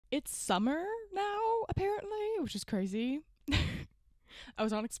It's summer now, apparently, which is crazy. I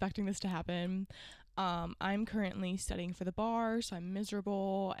was not expecting this to happen. I'm currently studying for the bar, so I'm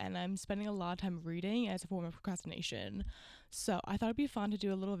miserable and I'm spending a lot of time reading as a form of procrastination. So I thought it'd be fun to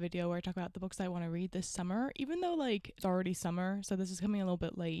do a little video where I talk about the books I want to read this summer, even though like it's already summer, so this is coming a little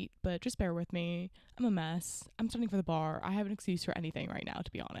bit late, but just bear with me. I'm a mess. I'm studying for the bar. I have an excuse for anything right now,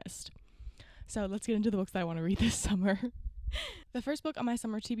 to be honest. So let's get into the books that I want to read this summer. The first book on my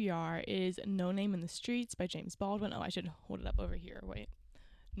summer TBR is No Name in the Streets by James Baldwin. Oh, I should hold it up over here. Wait.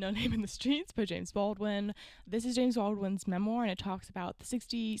 No Name in the Streets by James Baldwin. This is James Baldwin's memoir, and it talks about the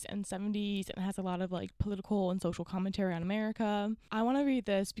 60s and 70s and has a lot of like political and social commentary on America. I want to read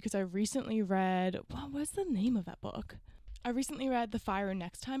this because I recently read, what was the name of that book? I recently read The Fire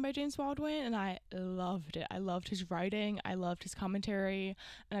Next Time by James Baldwin, and I loved it. I loved his writing, I loved his commentary,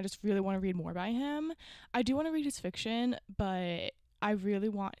 and I just really want to read more by him. I do want to read his fiction, but I really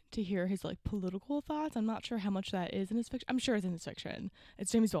want to hear his like political thoughts. I'm not sure how much that is in his fiction. I'm sure it's in his fiction.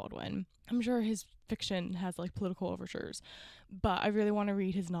 It's James Baldwin. I'm sure his fiction has like political overtures, but I really want to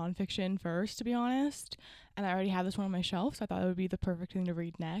read his nonfiction first, to be honest. And I already have this one on my shelf, so I thought it would be the perfect thing to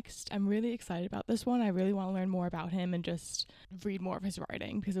read next. I'm really excited about this one. I really want to learn more about him and just read more of his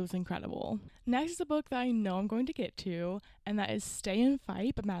writing because it was incredible. Next is a book that I know I'm going to get to, and that is Stay and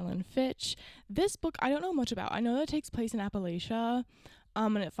Fight by Madeline Fitch. This book I don't know much about. I know that it takes place in Appalachia,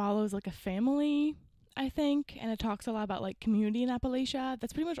 and it follows like a family, I think, and it talks a lot about like community in Appalachia.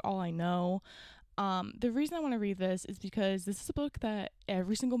 That's pretty much all I know. The reason I want to read this is because this is a book that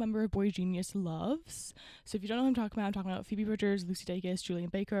every single member of Boy Genius loves. So if you don't know what I'm talking about Phoebe Bridgers, Lucy Dacus, Julian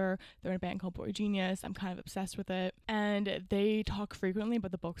Baker. They're in a band called Boy Genius. I'm kind of obsessed with it. And they talk frequently about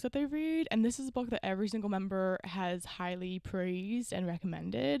the books that they read. And this is a book that every single member has highly praised and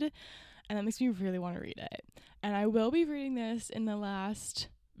recommended. And that makes me really want to read it. And I will be reading this in the last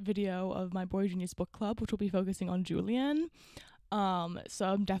video of my Boy Genius book club, which will be focusing on Julian. So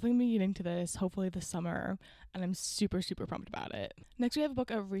I'm definitely gonna be getting to this hopefully this summer, and I'm super pumped about it. Next we have a book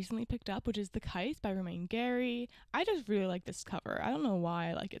I've recently picked up, which is The Kite by Romaine Gary. I just really like this cover. I don't know why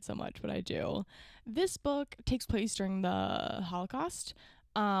I like it so much, but I do. This book takes place during the Holocaust.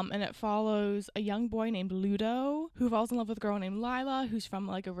 And it follows a young boy named Ludo who falls in love with a girl named Lila, who's from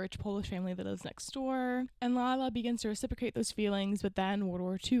like a rich Polish family that lives next door. And Lila begins to reciprocate those feelings, but then World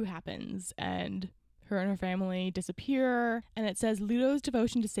War II happens and her and her family disappear, and it says Ludo's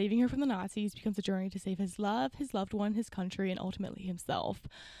devotion to saving her from the Nazis becomes a journey to save his love, his loved one, his country, and ultimately himself.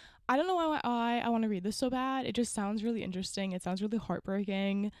 I don't know why I want to read this so bad. It just sounds really interesting. It sounds really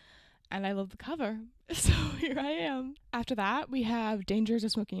heartbreaking, and I love the cover. So here I am. After that, we have Dangers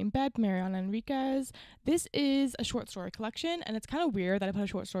of Smoking in Bed by Mariana Enriquez. This is a short story collection, and it's kind of weird that I put a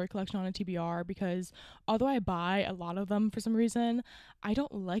short story collection on a TBR because although I buy a lot of them for some reason, I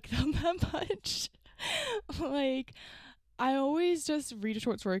don't like them that much. Like, I always just read a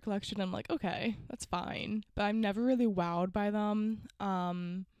short story collection and I'm like, okay, that's fine. But I'm never really wowed by them.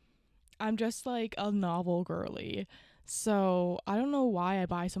 I'm just like a novel girly. So I don't know why I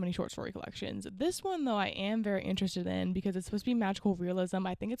buy so many short story collections. This one, though, I am very interested in because it's supposed to be magical realism.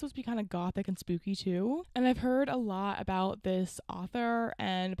 I think it's supposed to be kind of gothic and spooky, too. And I've heard a lot about this author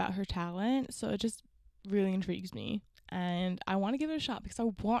and about her talent. So it just really intrigues me. And I want to give it a shot because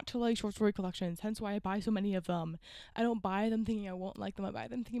I want to like short story collections, hence why I buy so many of them. I don't buy them thinking I won't like them. I buy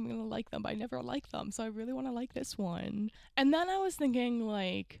them thinking I'm going to like them, but I never like them. So I really want to like this one. And then I was thinking,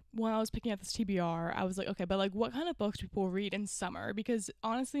 like, when I was picking out this TBR, I was like, okay, but like what kind of books do people read in summer? Because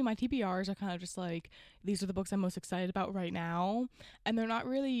honestly, my TBRs are kind of just like, these are the books I'm most excited about right now. And they're not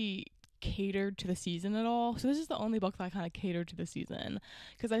really catered to the season at all. So this is the only book that I kind of catered to the season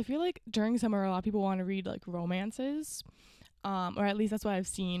because I feel like during summer a lot of people want to read like romances, or at least that's what I've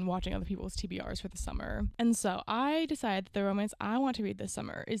seen watching other people's TBRs for the summer. And so I decided that the romance I want to read this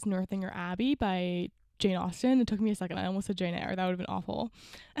summer is Northanger Abbey by Jane Austen. It took me a second. I almost said Jane Eyre. That would have been awful.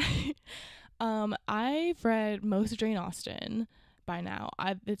 I've read most of Jane Austen by now.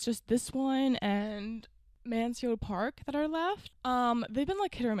 It's just this one and Mansfield Park that are left. They've been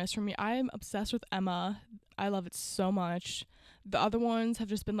like hit or miss for me. I'm obsessed with Emma. I love it so much. The other ones have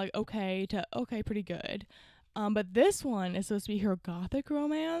just been like okay to okay, pretty good. But this one is supposed to be her gothic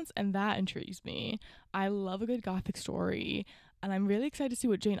romance, and that intrigues me. I love a good gothic story, and I'm really excited to see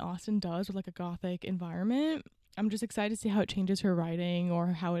what Jane Austen does with like a gothic environment. I'm just excited to see how it changes her writing or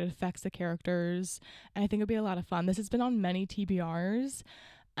how it affects the characters, and I think it'll be a lot of fun. This has been on many TBRs,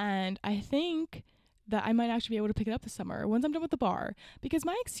 and I think that I might actually be able to pick it up this summer once I'm done with the bar. Because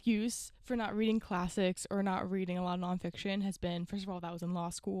my excuse for not reading classics or not reading a lot of nonfiction has been, first of all, that I was in law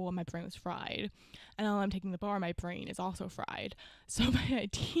school and my brain was fried. And now I'm taking the bar, my brain is also fried. So my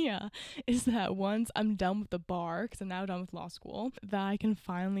idea is that once I'm done with the bar, because I'm now done with law school, that I can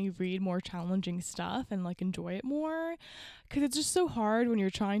finally read more challenging stuff and like enjoy it more. Because it's just so hard when you're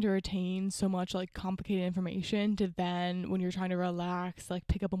trying to retain so much like complicated information to then, when you're trying to relax, like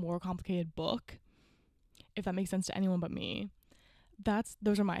pick up a more complicated book. If that makes sense to anyone but me.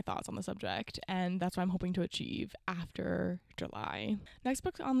 Those are my thoughts on the subject, and that's what I'm hoping to achieve after July. Next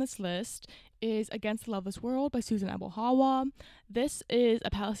book on this list is Against the Loveless World by Susan Abu Hawa. This is a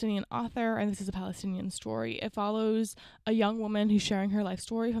Palestinian author, and this is a Palestinian story. It follows a young woman who's sharing her life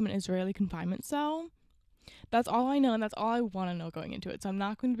story from an Israeli confinement cell. That's all I know, and that's all I want to know going into it. So I'm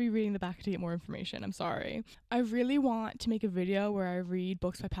not going to be reading the back to get more information. I'm sorry. I really want to make a video where I read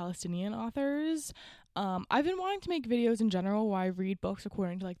books by Palestinian authors. I've been wanting to make videos in general where I read books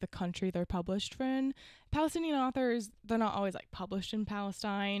according to like the country they're published in. Palestinian authors, they're not always like published in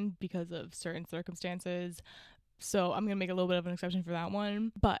Palestine because of certain circumstances. So I'm going to make a little bit of an exception for that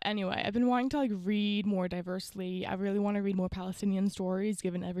one. But anyway, I've been wanting to like read more diversely. I really want to read more Palestinian stories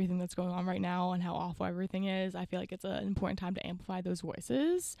given everything that's going on right now and how awful everything is. I feel like it's an important time to amplify those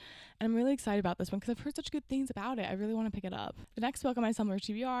voices. And I'm really excited about this one because I've heard such good things about it. I really want to pick it up. The next book on my summer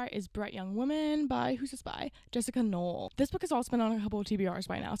TBR is Bright Young Woman by, who's this by? Jessica Knoll. This book has also been on a couple of TBRs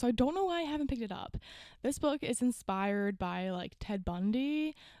by now, so I don't know why I haven't picked it up. This book is inspired by like Ted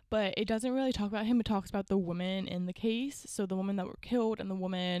Bundy, but it doesn't really talk about him. It talks about the women in the case. So the women that were killed and the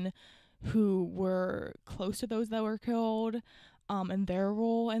women who were close to those that were killed, and their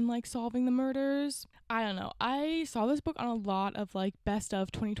role in like solving the murders. I don't know. I saw this book on a lot of like best of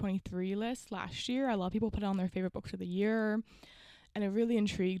 2023 lists last year. A lot of people put it on their favorite books of the year, and it really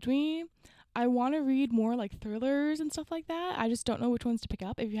intrigued me. I want to read more like thrillers and stuff like that. I just don't know which ones to pick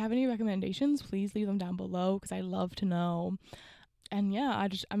up. If you have any recommendations, please leave them down below because I love to know. And yeah,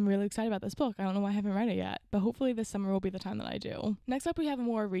 I'm really excited about this book. I don't know why I haven't read it yet, but hopefully this summer will be the time that I do. Next up, we have a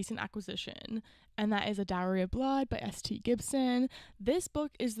more recent acquisition, and that is A Dowry of Blood by S.T. Gibson. This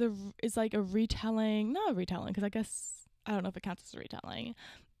book is like a retelling, not a retelling, because I guess, I don't know if it counts as a retelling,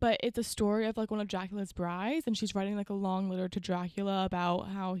 but it's a story of like one of Dracula's brides, and she's writing like a long letter to Dracula about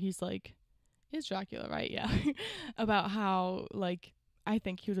how he's like, is Dracula, right? Yeah. About how like, I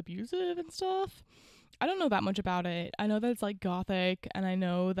think he was abusive and stuff. I don't know that much about it. I know that it's like gothic, and I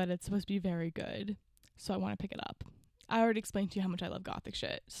know that it's supposed to be very good, so I want to pick it up. I already explained to you how much I love gothic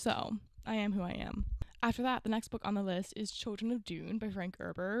shit, so I am who I am. After that, the next book on the list is Children of Dune by Frank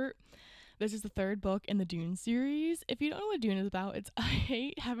Herbert. This is the third book in the Dune series. If you don't know what Dune is about, I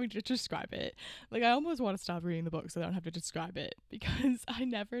hate having to describe it. Like, I almost want to stop reading the book so I don't have to describe it because I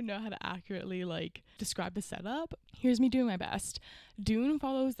never know how to accurately, like, describe the setup. Here's me doing my best. Dune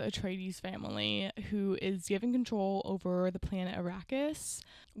follows the Atreides family, who is given control over the planet Arrakis,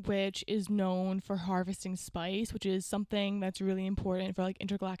 which is known for harvesting spice, which is something that's really important for, like,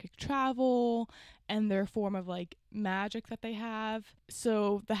 intergalactic travel and their form of, like, magic that they have.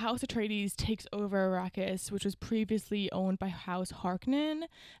 So the House Atreides takes over Arrakis, which was previously owned by House Harkonnen,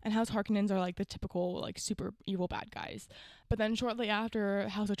 and House Harkonnens are like the typical like super evil bad guys. But then shortly after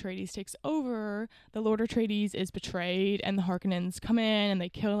House Atreides takes over, the Lord Atreides is betrayed, and the Harkonnens come in and they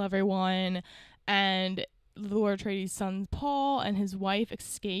kill everyone, and Lord Atreides' son Paul and his wife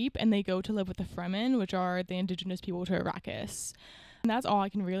escape, and they go to live with the Fremen, which are the indigenous people to Arrakis. And that's all I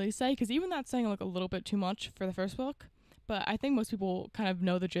can really say, because even that's saying like a little bit too much for the first book, but I think most people kind of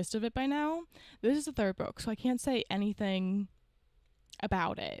know the gist of it by now. This is the third book, so I can't say anything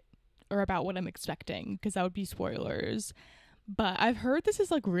about it or about what I'm expecting, because that would be spoilers. But I've heard this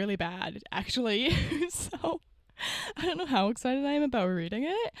is like really bad, actually. So I don't know how excited I am about reading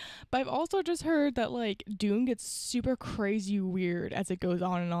it, but I've also just heard that like Dune gets super crazy weird as it goes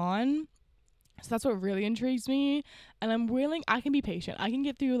on and on. So that's what really intrigues me, and I can be patient. I can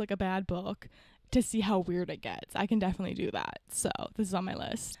get through like a bad book to see how weird it gets. I can definitely do that. So this is on my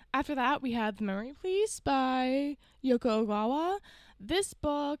list. After that, we have The Memory Police by Yoko Ogawa. This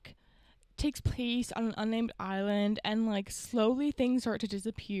book takes place on an unnamed island, and like slowly things start to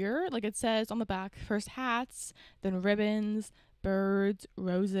disappear. Like it says on the back, first hats, then ribbons, birds,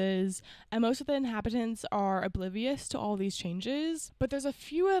 roses, and most of the inhabitants are oblivious to all these changes, but there's a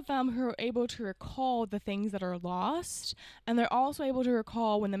few of them who are able to recall the things that are lost, and they're also able to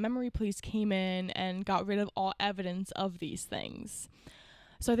recall when the memory police came in and got rid of all evidence of these things.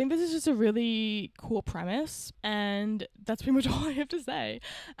 So I think this is just a really cool premise, and that's pretty much all I have to say.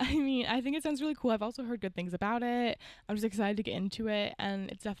 I mean, I think it sounds really cool. I've also heard good things about it. I'm just excited to get into it,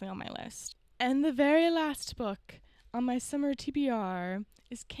 and it's definitely on my list. And the very last book on my summer TBR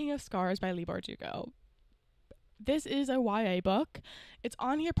is King of Scars by Leigh Bardugo. This is a YA book. It's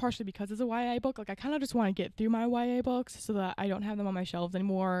on here partially because it's a YA book. Like, I kind of just want to get through my YA books so that I don't have them on my shelves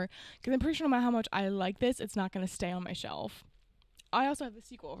anymore. Because I'm pretty sure no matter how much I like this, it's not going to stay on my shelf. I also have the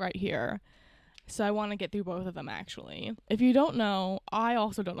sequel right here. So I want to get through both of them, actually. If you don't know, I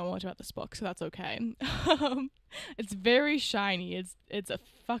also don't know much about this book, so that's okay. It's very shiny. It's a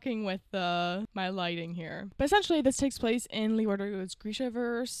fucking with my lighting here. But essentially, this takes place in Leigh Bardugo's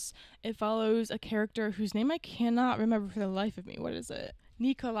Grishaverse. It follows a character whose name I cannot remember for the life of me. What is it?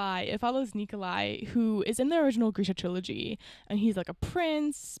 Nikolai. It follows Nikolai, who is in the original Grisha trilogy, and he's like a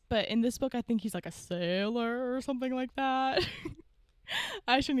prince, but in this book, I think he's like a sailor or something like that.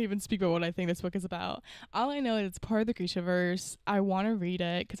 I shouldn't even speak about what I think this book is about. All I know is it's part of the Grishaverse. I want to read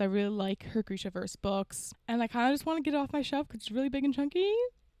it because I really like her Grishaverse books, and I kind of just want to get it off my shelf because it's really big and chunky.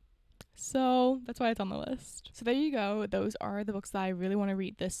 So that's why it's on the list. So there you go. Those are the books that I really want to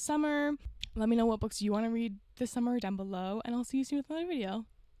read this summer. Let me know what books you want to read this summer down below, and I'll see you soon with another video.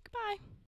 Goodbye.